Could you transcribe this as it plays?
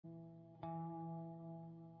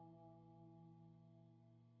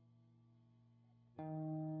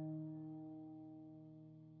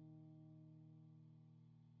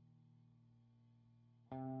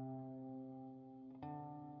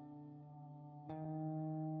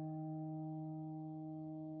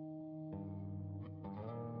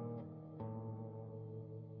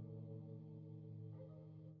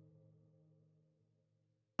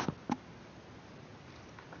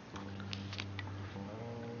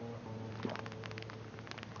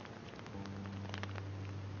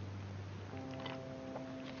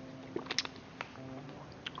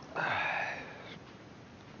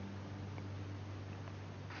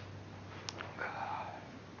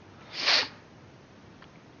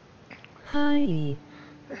Hi.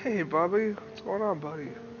 Hey, Bobby. What's going on, buddy?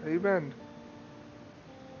 How you been?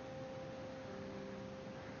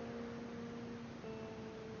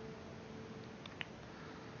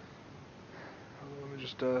 Let me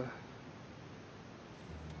just, get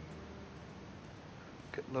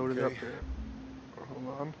loaded up Okay. here. Hold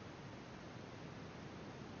on.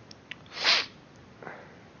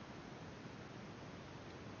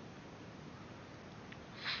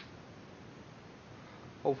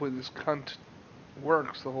 Hopefully this cunt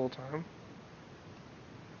works the whole time.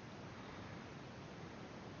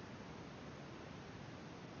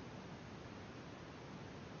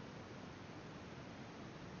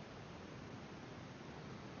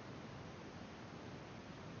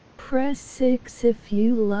 Press 6 if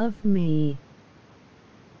you love me.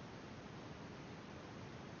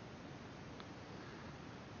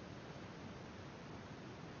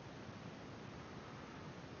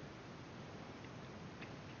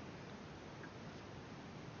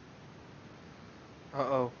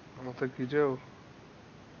 Uh-oh. I don't think you do.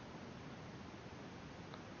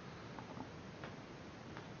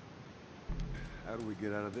 How do we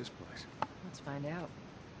get out of this place? Let's find out.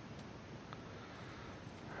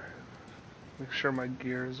 Make sure my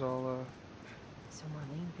gear is all, So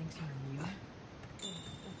Marlene thinks you're immune?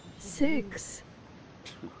 6.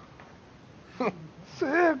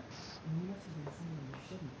 6!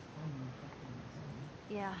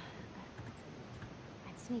 Yeah.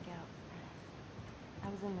 I'd sneak out. I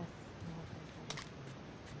was in this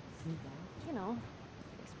sneak out? You know,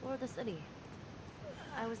 explore the city.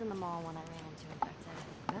 I was in the mall when I ran into infected.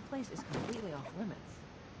 That place is completely off limits.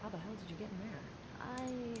 How the hell did you get in there? I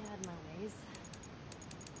had my ways.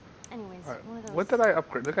 Anyways, Alright, one of those... what did I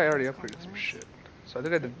upgrade? I think I already those upgraded some containers. shit. So I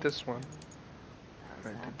think I did this one. I How's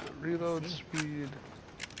did that? the reload speed.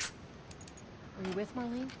 Were you with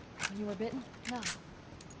Marlene when you were bitten? No.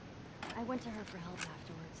 I went to her for help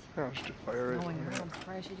afterwards. I'll just do fire it. Knowing her, I'm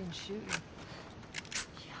surprised she didn't shoot you.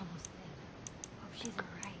 She almost did. Hope she's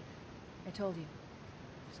alright. I told you.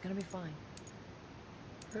 She's gonna be fine.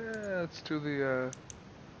 Yeah, let's do the,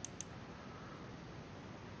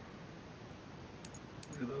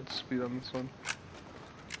 reload speed on this one.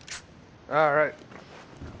 Alright.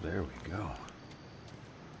 There we go.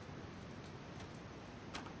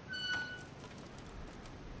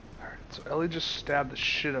 Alright, so Ellie just stabbed the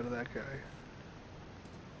shit out of that guy.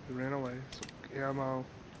 He ran away. So ammo.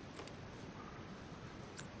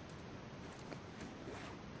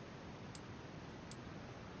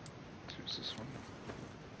 Let's use this one.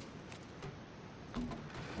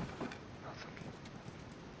 Nothing.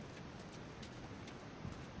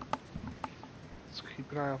 Let's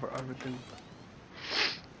keep an eye out for everything.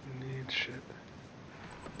 Need shit.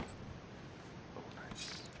 Oh,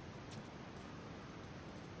 nice.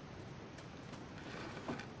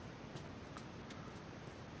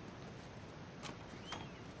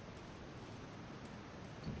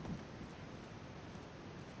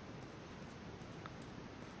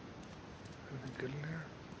 Anything good in here?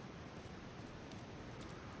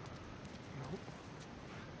 Nope.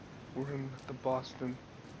 We're in the Boston.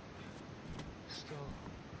 Still.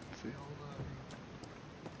 Let's see, hold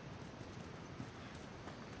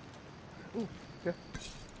on. Ooh, yeah.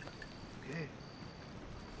 Okay.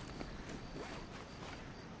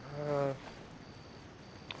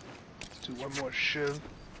 Let's do one more shiv.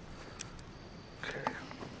 Okay.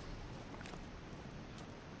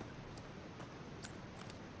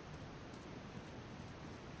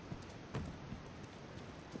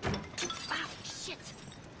 Ah, shit!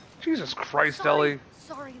 Jesus Christ, Sorry. Ellie.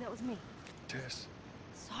 Sorry, that was me. Tess.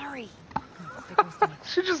 Sorry.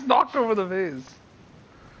 She just knocked over the vase.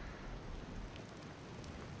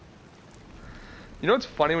 You know what's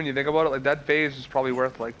funny when you think about it? Like, that vase is probably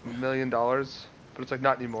worth like $1 million, but it's like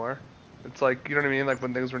not anymore. It's like, you know what I mean? Like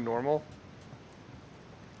when things were normal.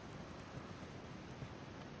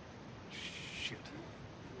 Shit.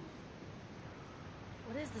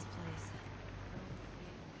 What is this place?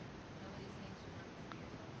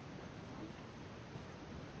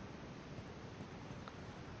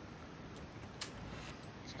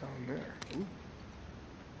 It's down there. Ooh.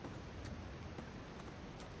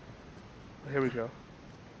 Here we go.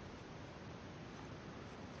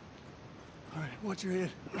 All right, watch your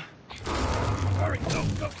head. Hurry, go,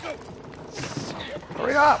 go, go!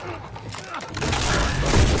 Hurry up!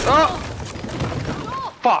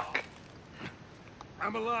 Oh! Fuck!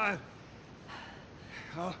 I'm alive.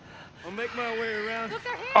 I'll make my way around. Look,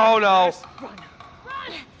 they're here! Oh no! Run!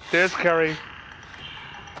 There's Carrie.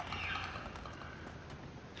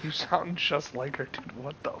 You sound just like her, dude.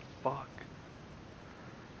 What the fuck?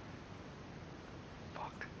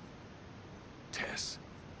 Fuck. Tess.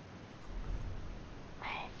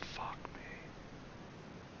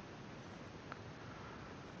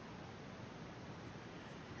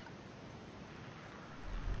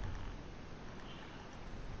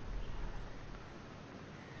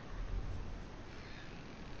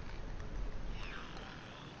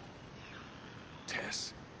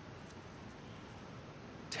 Tess.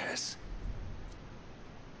 Tess.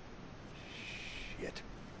 Shit.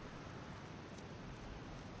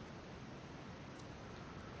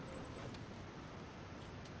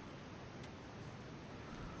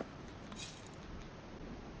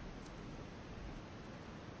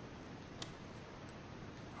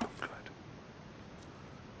 Oh, good.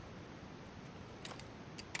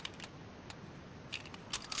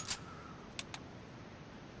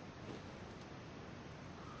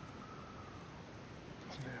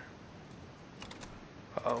 Nothing there.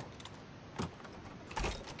 Uh-oh.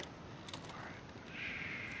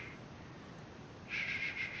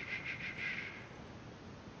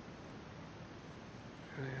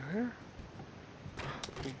 Anything in here?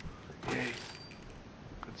 Ooh, yay.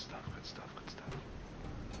 Good stuff, good stuff, good stuff.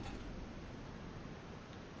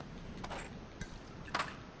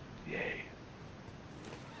 Yay.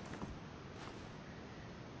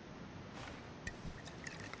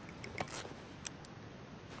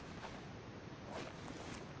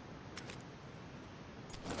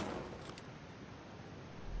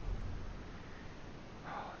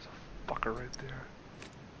 Oh, there's a fucker right there.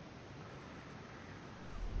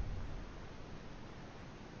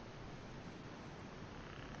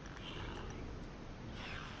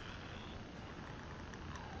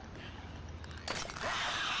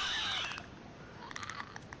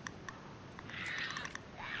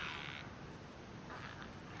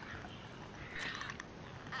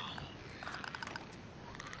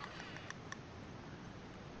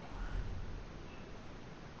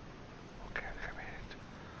 Okay, I think I made it.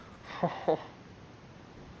 Oh.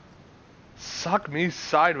 Suck me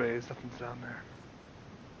sideways. Nothing's down there.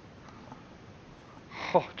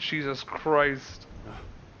 Oh, Jesus Christ.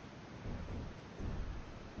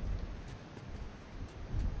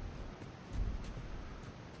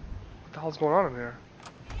 What the hell's going on in there?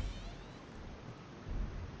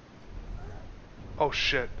 Oh,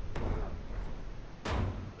 shit.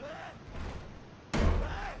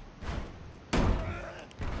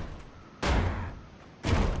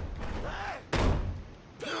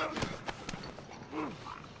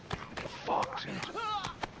 Fuck, dude.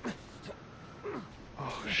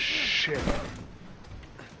 Oh, shit.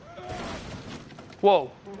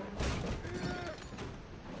 Whoa.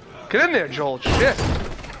 Get in there, Joel. Shit.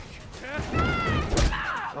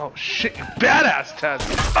 Oh, shit. You badass, Tess.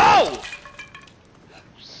 Oh!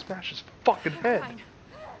 Smash his fucking head. Fine.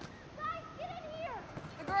 Guys, get in here!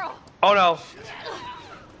 The girl! Oh, no.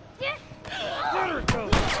 Let her go.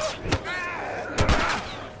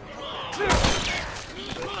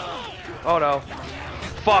 Oh, no.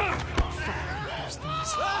 Fuck.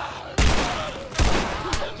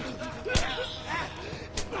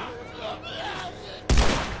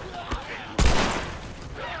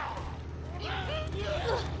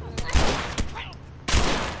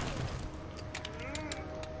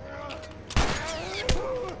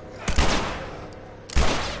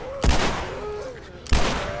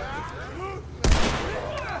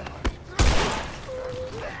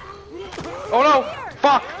 Oh no!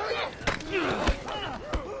 Fuck!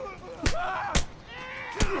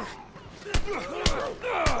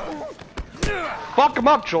 Fuck him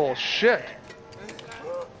up, Joel. Shit.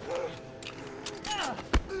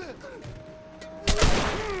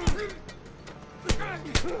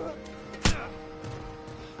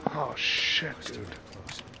 Oh shit, dude.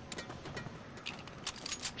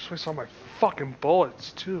 Just waste all my fucking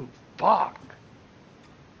bullets too. Fuck.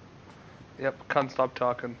 Yep, can't stop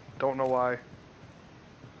talking. Don't know why.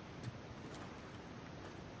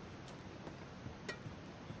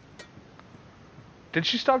 Did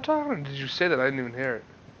she stop talking, or did you say that? I didn't even hear it.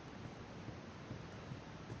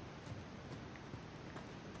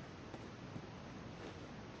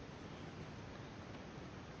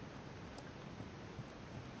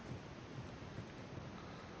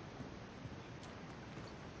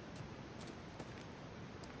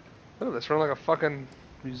 Look at this, we're in like a fucking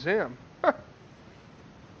museum. Huh.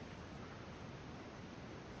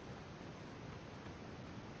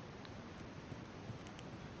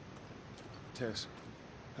 Tess,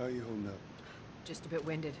 how are you holding up? Just a bit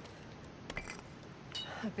winded.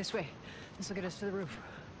 Look this way. This will get us to the roof.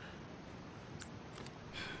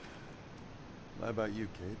 How about you,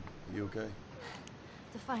 kid? You okay?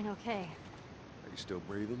 Define okay. Are you still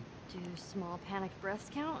breathing? Do small panicked breaths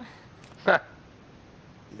count? Yeah,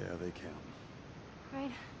 they count.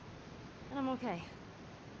 Right? And I'm okay.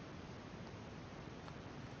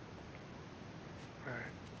 Alright.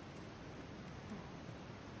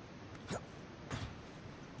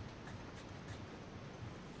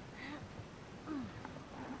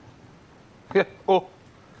 Yeah, oh.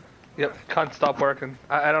 Yep, can't stop working.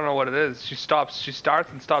 I don't know what it is. She starts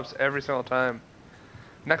and stops every single time.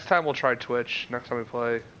 Next time we'll try Twitch. Next time we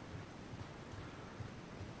play.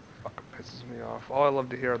 Fucking pisses me off. Oh, I love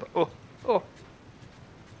to hear the oh.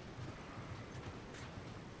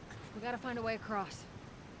 We gotta find a way across.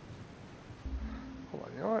 Hold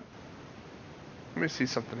on, you know what? Let me see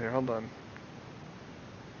something here. Hold on.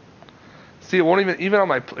 See, it won't even on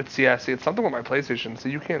my. See, it's something with my PlayStation. So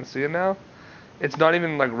you can't see it now. It's not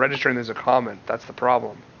even like registering as a comment. That's the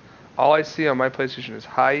problem. All I see on my PlayStation is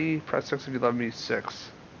hi, press 6 if you love me, 6.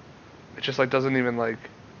 It just like doesn't even like.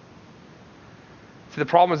 See, the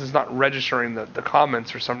problem is it's not registering the comments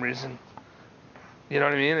for some reason. You know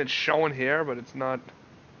what I mean? It's showing here, but it's not.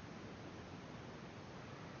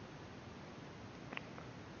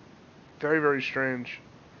 Very, very strange.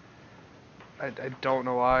 I don't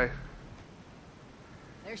know why.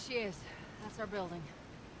 There she is. That's our building.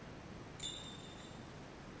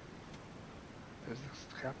 There's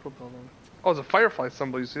the Capitol building. Oh, it's a Firefly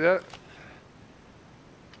symbol. You see that?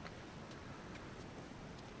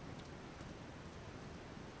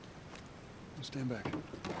 Stand back.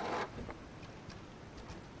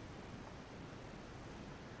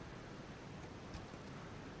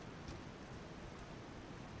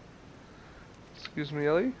 Excuse me,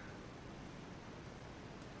 Ellie?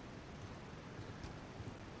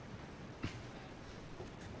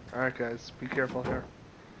 Alright guys, be careful here.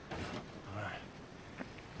 Alright.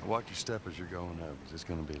 Now watch your step as you're going up, 'cause it's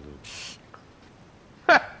gonna be a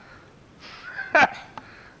little...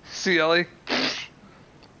 See, Ellie?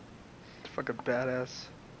 Fucking badass.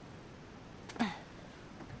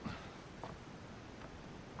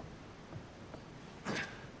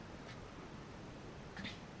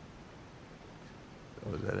 So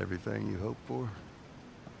is that everything you hoped for?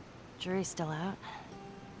 Jury's still out.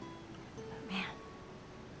 But man,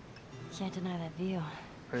 can't deny that view.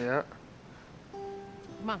 Yeah.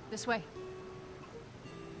 Come on, this way.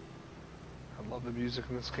 I love the music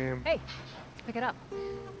in this game. Hey, pick it up.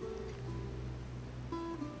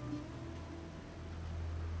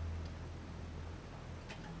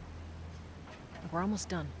 We're almost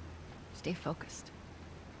done. Stay focused.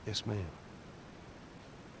 Yes, ma'am.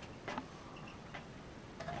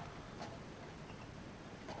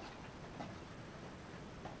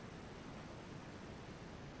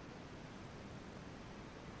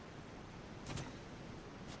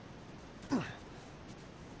 It's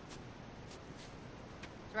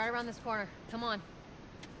right around this corner. Come on.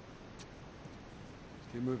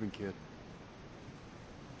 Keep moving, kid.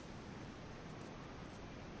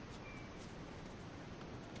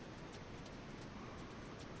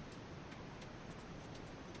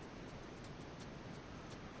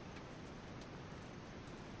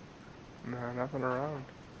 No, nothing around.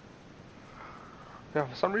 Yeah,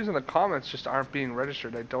 for some reason the comments just aren't being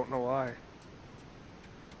registered. I don't know why.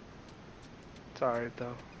 It's alright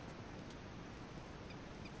though.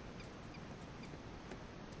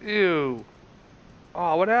 Ew.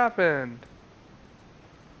 Oh, what happened?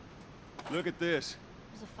 Look at this.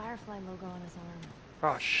 There's a Firefly logo on his arm.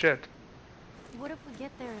 Oh shit. What if we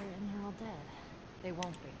get there and they're all dead? They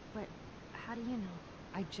won't be. But how do you know?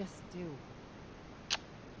 I just do.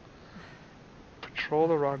 Patrol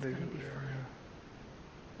the rendezvous area.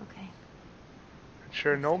 Okay.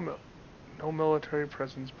 Ensure no military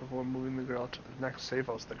presence before moving the girl to the next safe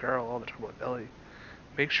house. The girl, all the time about Ellie.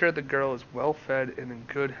 Make sure the girl is well fed and in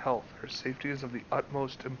good health. Her safety is of the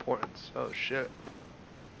utmost importance. Oh shit.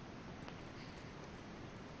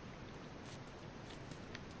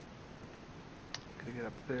 Gotta get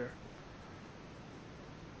up there.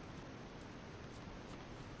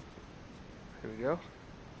 Here we go.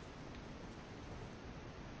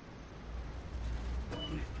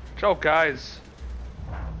 Ciao, guys.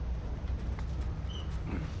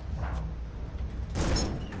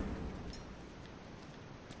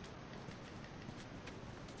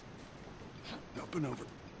 Up and over.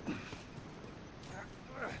 Look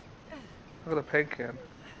at the paint can.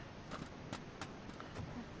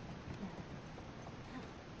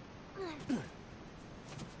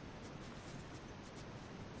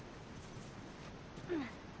 There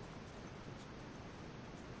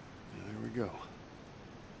we go.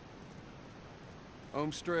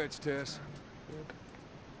 Home stretch, Tess.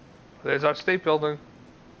 There's our state building.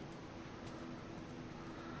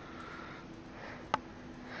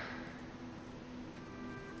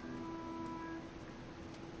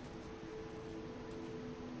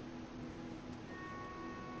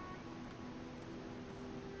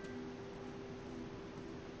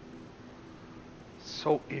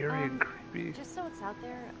 So eerie and creepy. Just so it's out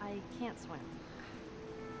there, I can't swim.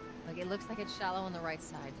 Look, it looks like it's shallow on the right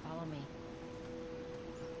side. Follow me.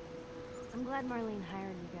 I'm glad Marlene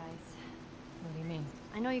hired you guys. What do you mean?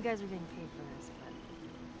 I know you guys are getting paid for this, but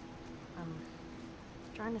I'm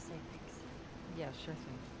trying to save things. Yeah, sure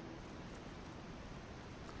thing.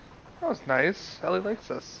 That was nice. Ellie likes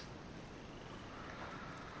us.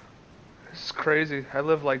 This is crazy. I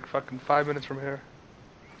live like fucking 5 minutes from here.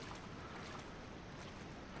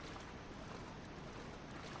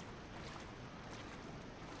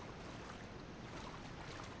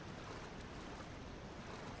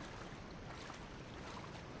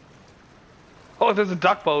 Oh, there's a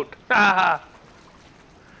duck boat.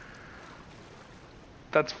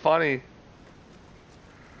 That's funny.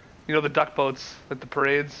 You know the duck boats at the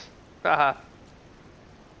parades?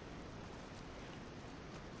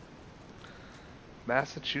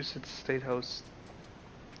 Massachusetts State House.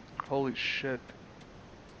 Holy shit.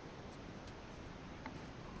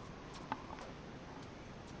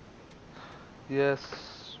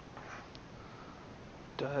 Yes.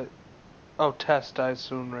 Oh, Tess dies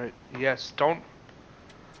soon, right? Yes, don't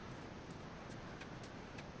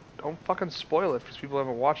fucking spoil it because people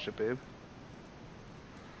haven't watched it, babe.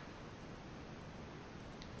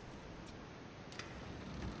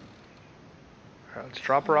 Alright, let's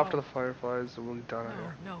drop her off to the Fireflies and we'll be done out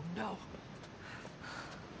here. No.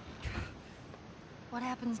 What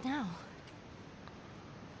happens now?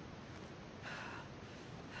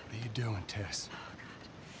 What are you doing, Tess?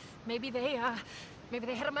 Maybe they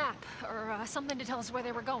had a map or something to tell us where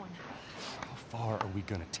they were going. How far are we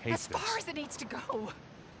gonna take As this? far as it needs to go.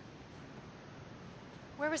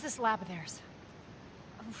 Where was this lab of theirs?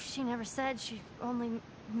 Oh, she never said. She only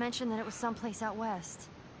mentioned that it was someplace out west.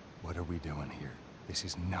 What are we doing here? This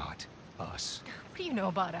is not us. What do you know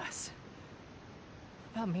about us?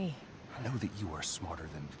 About me? I know that you are smarter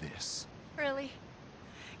than this. Really?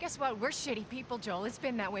 Guess what? We're shitty people, Joel. It's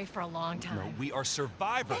been that way for a long time. No, we are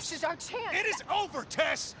survivors. This is our chance. It is over,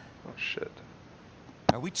 Tess! Oh shit.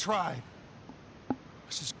 Now, we tried.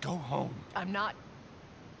 Let's just go home. I'm not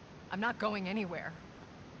going anywhere.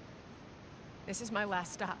 This is my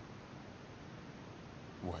last stop.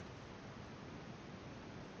 What?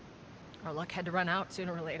 Our luck had to run out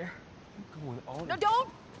sooner or later. You're going on. No, don't!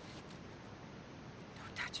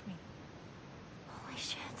 Don't touch me. Holy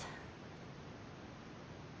shit.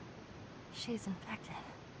 She's infected.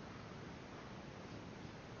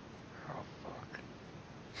 Oh fuck.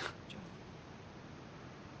 Joel,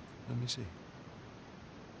 Let me see. I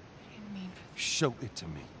didn't mean for... Show it to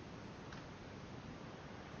me.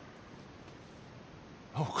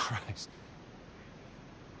 Oh, Christ.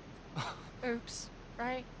 Oops,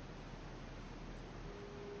 right?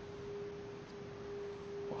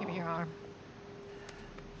 Give me your arm.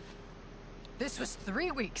 This was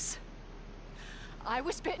 3 weeks. I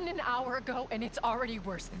was bitten an hour ago, and it's already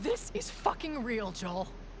worse. This is fucking real, Joel.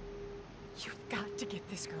 You've got to get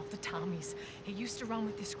this girl to Tommy's. He used to run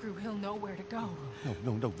with this crew. He'll know where to go.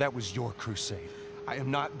 No. That was your crusade. I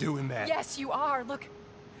am not doing that. Yes, you are. Look.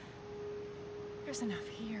 There's enough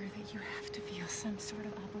here that you have to feel some sort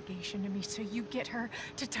of obligation to me, so you get her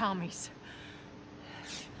to Tommy's.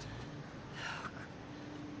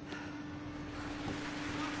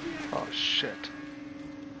 Oh shit.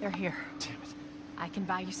 They're here. Damn it. I can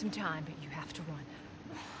buy you some time, but you have to run.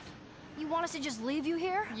 You want us to just leave you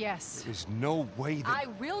here? Yes. There's no way that... I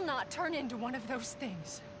will not turn into one of those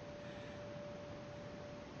things.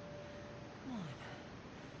 Come on.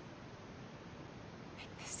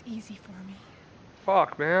 Make this easy for me.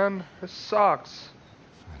 Fuck, man. This sucks.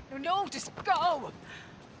 No, just go!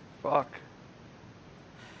 Fuck.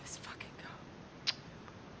 Just fucking go.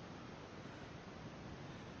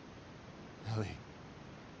 Ellie,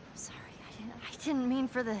 I'm sorry. I didn't mean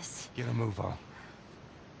for this. get a move on.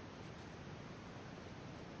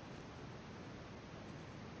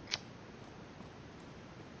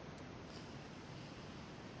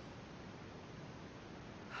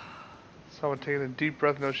 Someone taking a deep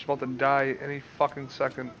breath knows she's about to die any fucking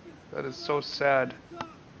second. That is so sad.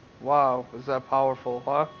 Wow, is that powerful,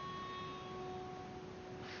 huh?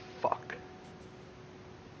 Fuck.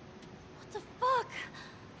 What the fuck?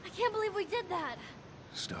 I can't believe we did that.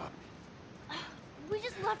 Stop. We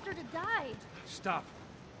just left her to die. Stop.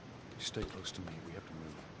 Stay close to me. We have to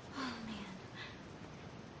move. Oh,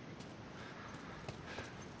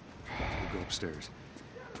 man. We'll go upstairs.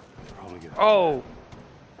 We'll probably get... Oh!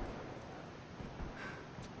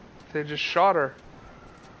 They just shot her.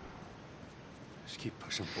 Just keep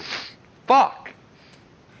pushing forward. Fuck!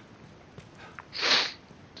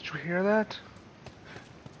 Did you hear that?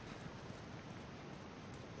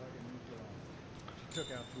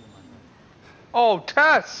 Oh,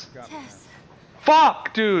 Tess! Tess.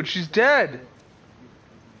 Fuck, dude, she's dead.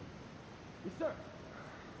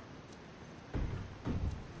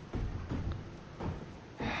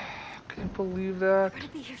 believe that? We're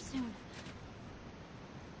gonna be here soon.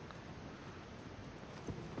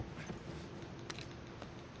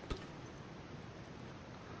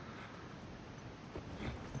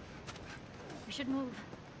 We should move.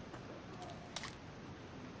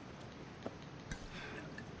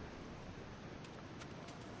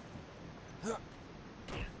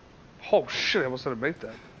 Oh shit, I almost didn't make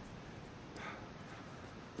that.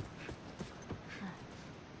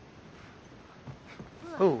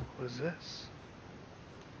 Oh, what is this?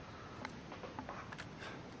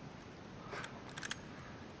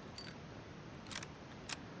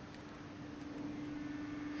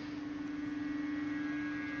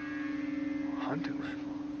 Hunting rifle.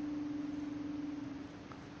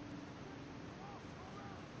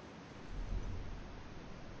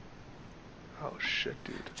 Oh shit,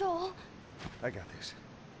 dude. Joel! I got this.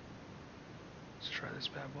 Let's try this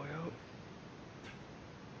bad boy out.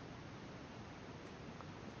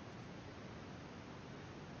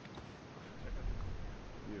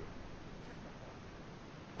 You.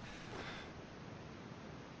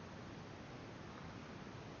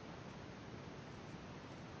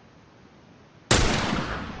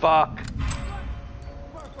 Fuck.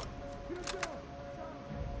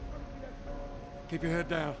 Keep your head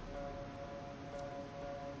down.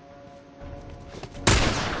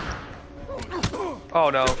 Oh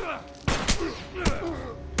no.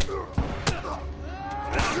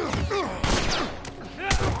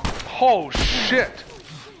 Oh shit.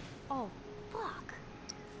 Oh, fuck.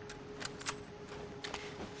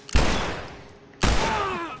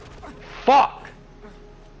 Fuck.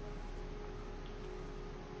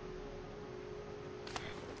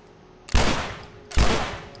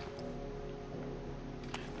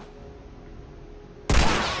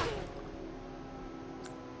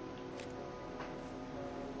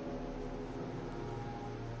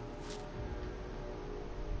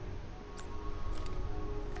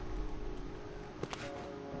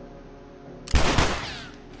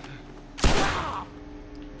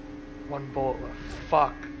 One bullet left.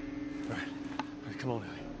 Fuck. All right, come on,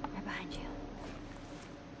 Ellie. Right behind you.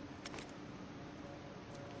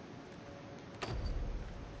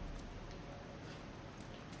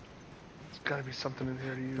 There's gotta be something in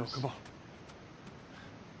here to use. Go, come on.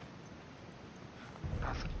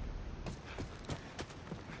 Nothing.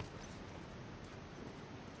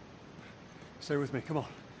 Stay with me, come on.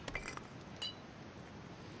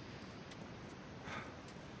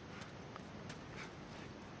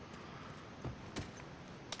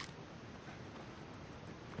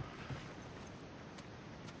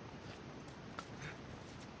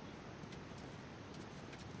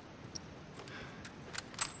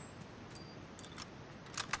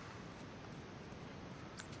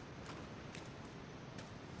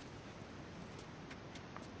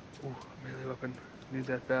 Ooh, melee weapon. Need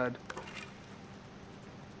that bad.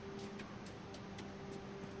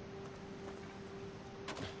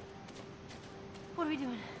 What are we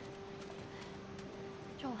doing?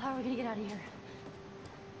 Joel, how are we gonna get out of here?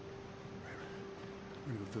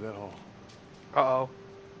 We're gonna go through that hall. Uh-oh.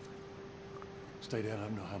 Stay down, I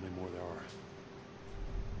don't know how many more there are.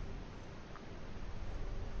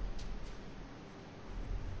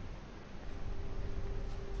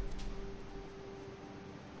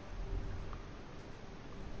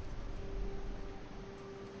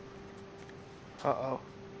 Uh-oh.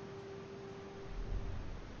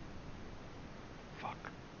 Fuck.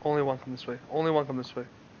 Only one come this way. Only one come this way.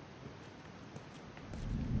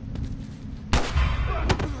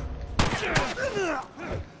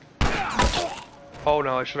 Oh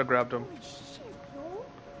no, I should have grabbed him.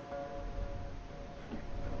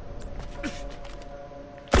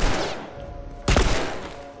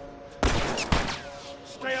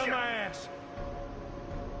 Stay on my ass!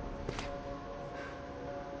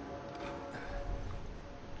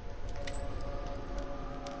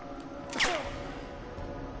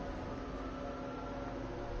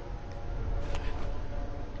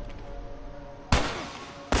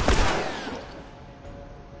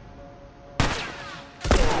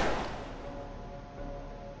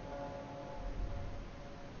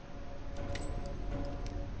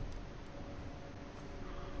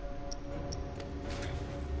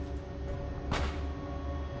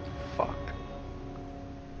 Fuck.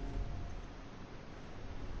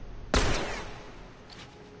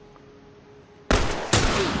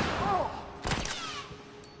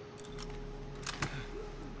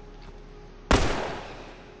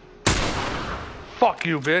 Fuck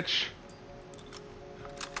you, bitch.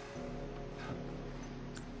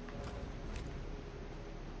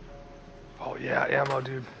 Oh yeah, ammo,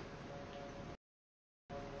 dude.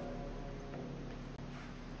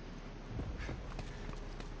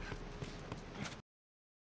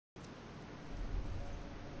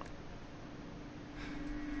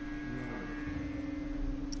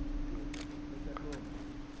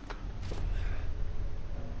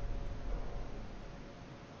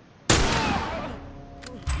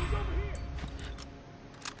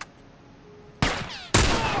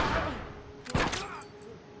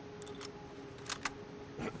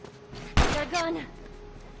 there a gun?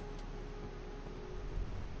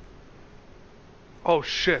 Oh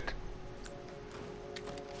shit.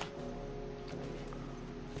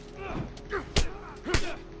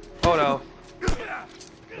 Oh no.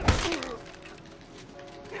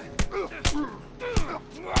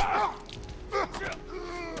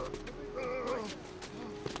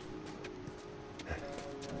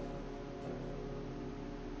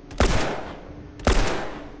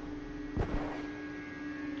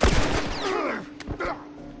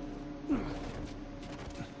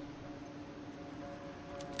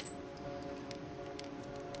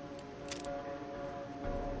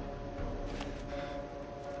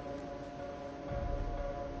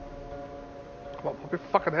 Come on, pop your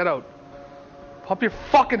fucking head out. Pop your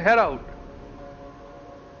fucking head out.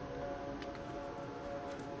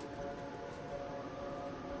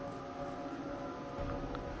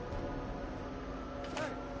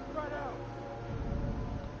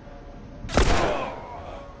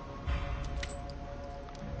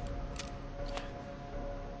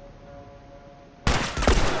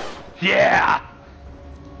 Yeah!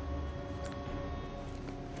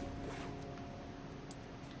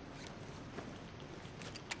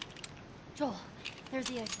 Joel, there's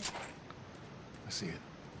the exit. I see it.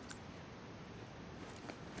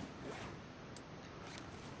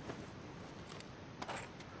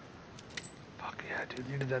 Fuck yeah, dude.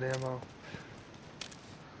 Needed that ammo.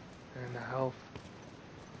 And the health.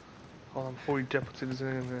 Hold on, before we dip, let's see if there's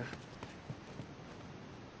anything in there.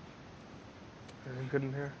 Anything good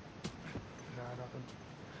in here? Nah, nothing.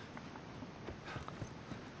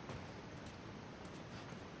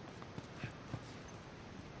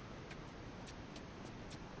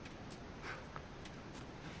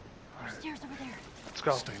 There's stairs over there. Let's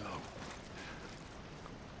go. Stay low.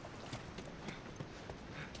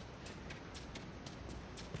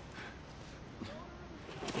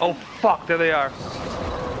 Oh fuck, there they are.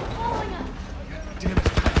 Following us. Damn it.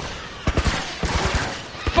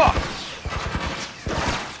 Fuck!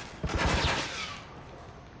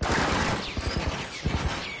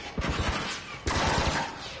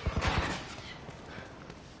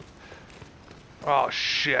 Oh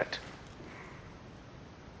shit.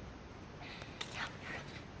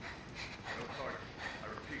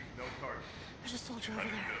 There's a soldier over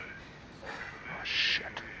there. Oh shit.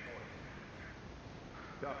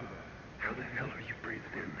 How the hell are you breathing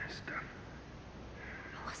in this stuff?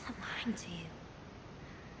 I wasn't lying to you.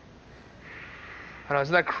 I know,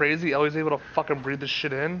 isn't that crazy? Ellie's able to fucking breathe this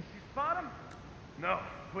shit in? Spot him? No,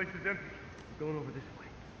 the place is empty. I'm going over this way.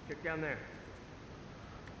 Check down there.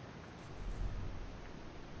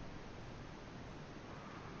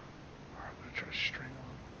 Alright, I'm gonna try to string on.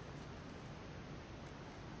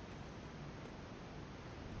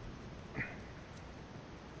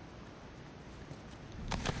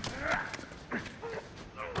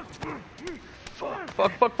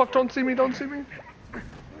 Fuck, don't see me, don't see me.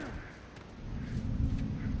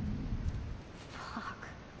 Fuck.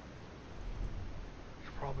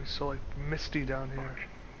 It's probably so like misty down here.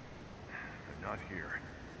 They're not here.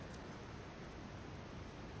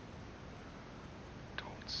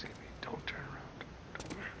 Don't see me, don't turn around.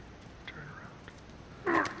 Don't turn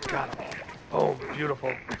around. Got him. Boom,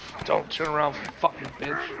 beautiful. Don't turn around, fucking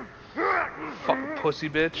bitch. Fucking pussy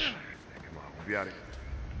bitch. Hey, come on, we'll be out of here.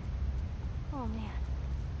 Oh man.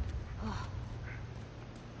 Oh.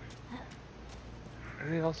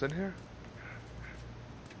 Anything else in here?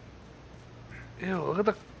 Ew, look at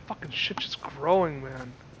the fucking shit just growing,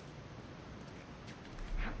 man.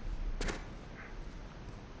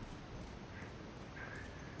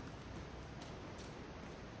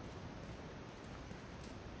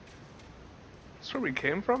 That's where we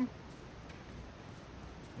came from?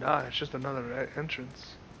 Nah, it's just another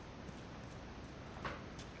entrance.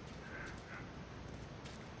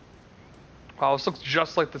 Wow, this looks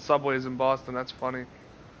just like the subways in Boston, that's funny.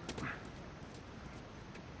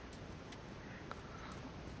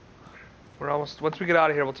 We're almost, once we get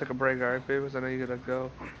out of here, we'll take a break, alright, babies? I know you gotta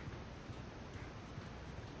go.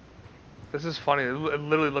 This is funny, it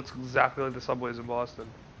literally looks exactly like the subways in Boston.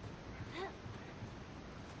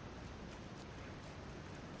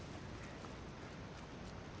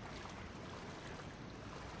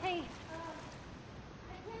 Hey,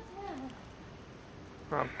 I can't swim.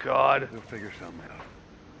 Oh god. We'll figure something out.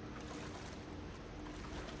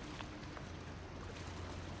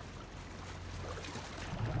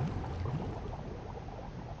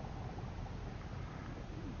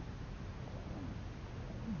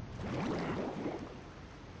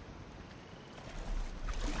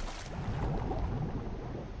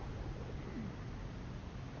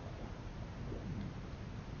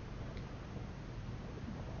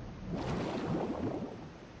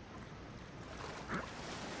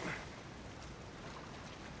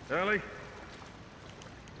 Ellie?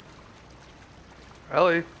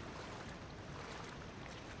 Ellie?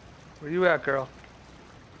 Where you at, girl?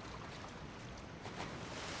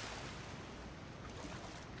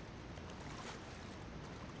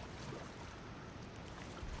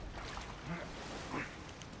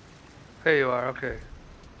 There you are, okay.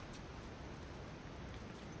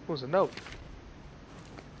 What was a note?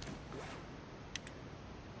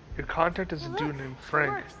 Your contact is a dude named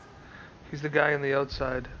Frank. He's the guy on the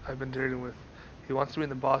outside I've been dating with. He wants to be in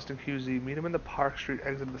the Boston QZ. Meet him in the Park Street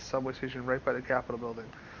exit of the subway station right by the Capitol building.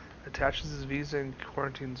 Attaches his visa and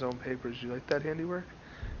quarantine zone papers. You like that handiwork?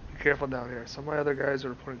 Be careful down here. Some of my other guys are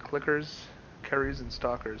reporting clickers, carries, and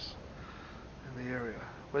stalkers in the area.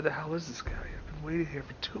 Where the hell is this guy? I've been waiting here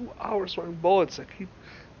for 2 hours throwing bullets. I keep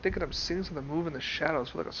thinking I'm seeing something move in the shadows.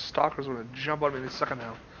 I feel like a stalker's going to jump on me any second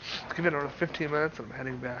now. Give it another 15 minutes and I'm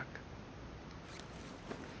heading back.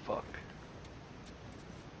 Fuck.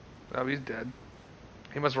 Oh, he's dead.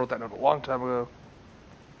 He must have wrote that note a long time ago.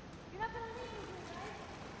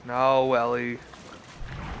 No, Ellie.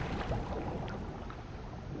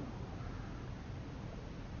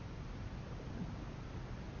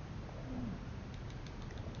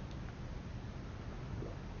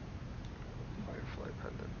 Firefly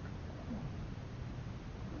pendant.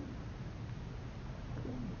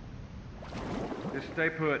 Just stay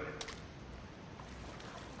put.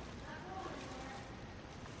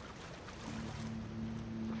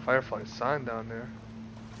 Firefly sign down there.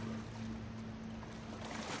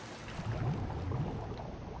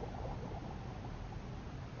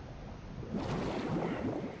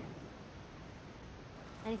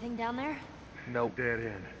 Anything down there? Nope. Dead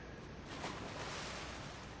end.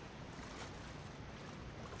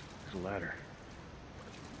 There's a ladder.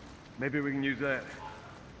 Maybe we can use that.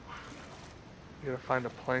 You gotta find a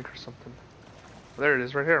plank or something. There it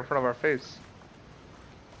is, right here in front of our face.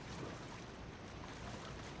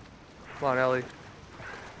 Come on, Ellie.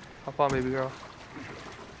 Hop on, baby girl.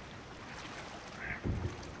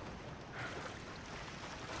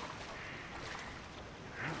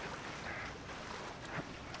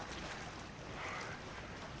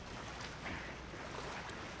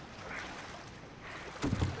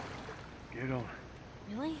 Get on.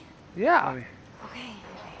 Really? Yeah. Ellie. Okay.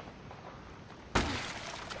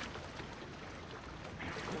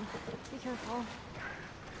 Be careful.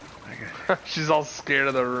 I got She's all scared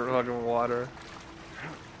of the fucking water.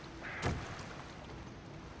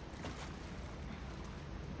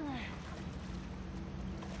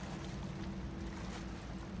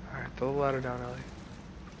 Alright, throw the ladder down, Ellie.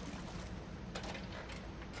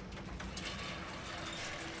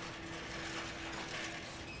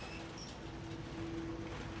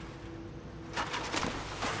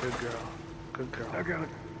 Good girl. Good girl. I got it.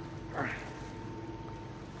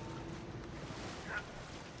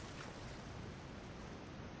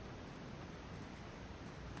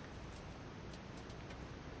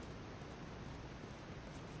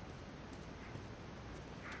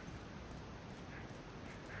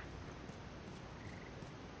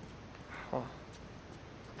 Huh.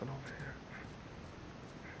 Nothing over here.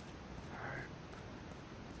 Alright.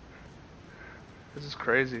 This is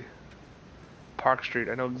crazy. Park Street.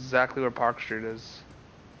 I know exactly where Park Street is.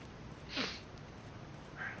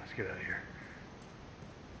 Let's get out of here.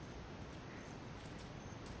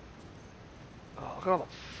 Oh, look at all the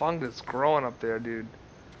fungus growing up there, dude.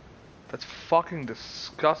 That's fucking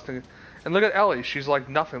disgusting. And look at Ellie. She's like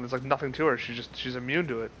nothing. There's like nothing to her. She's immune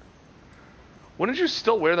to it. Wouldn't you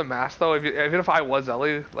still wear the mask though? Even if I was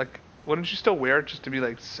Ellie, like, wouldn't you still wear it just to be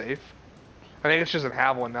like safe? I mean, she doesn't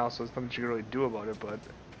have one now, so there's nothing she can really do about it. But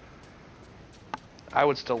I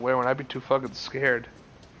would still wear one. I'd be too fucking scared.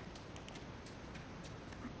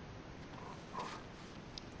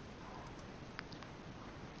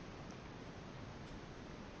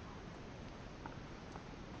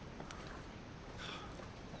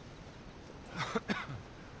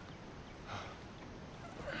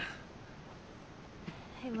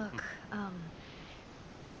 Hey, look,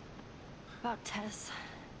 about Tess.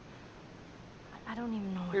 I don't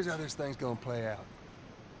even know Here's how this thing's gonna play out.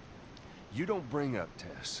 You don't bring up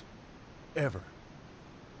Tess. Ever.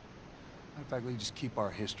 In fact, we just keep our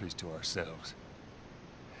histories to ourselves.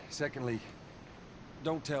 Secondly,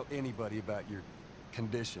 don't tell anybody about your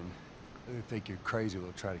condition. They think you're crazy,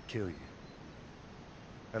 they'll try to kill you.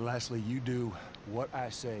 And lastly, you do what I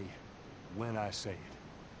say, when I say it.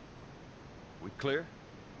 We clear?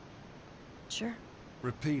 Sure.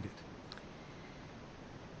 Repeat it.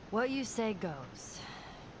 What you say goes.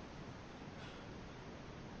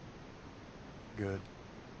 Good.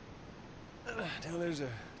 Now there's a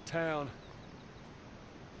town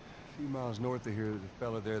A few miles north of here, there's a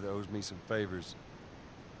fella there that owes me some favors.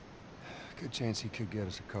 Good chance he could get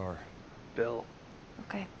us a car. Bill.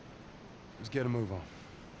 Okay. Let's get a move on.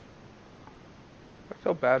 I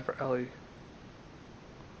feel bad for Ellie.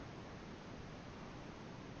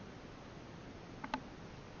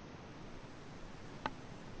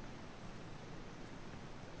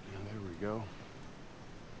 Yeah, there we go.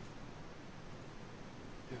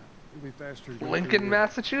 Yeah, it'll be faster to go Lincoln, through the-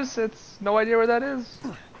 Massachusetts. No idea where that is.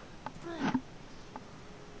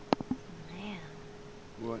 Man,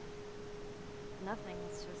 What? nothing.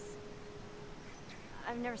 It's just...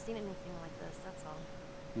 I've never seen anything like this, that's all.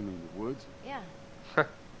 You mean the woods? Yeah.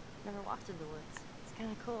 Never walked through the woods. It's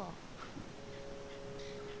kind of cool.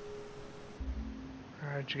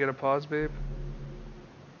 Alright, did you get a pause, babe?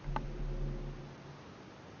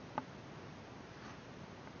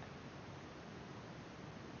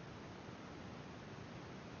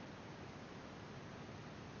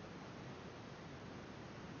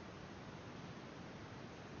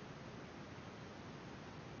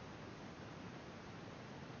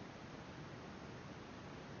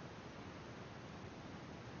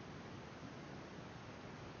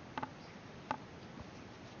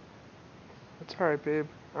 That's alright, babe.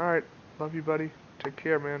 Alright. Love you, buddy. Take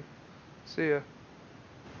care, man. See ya.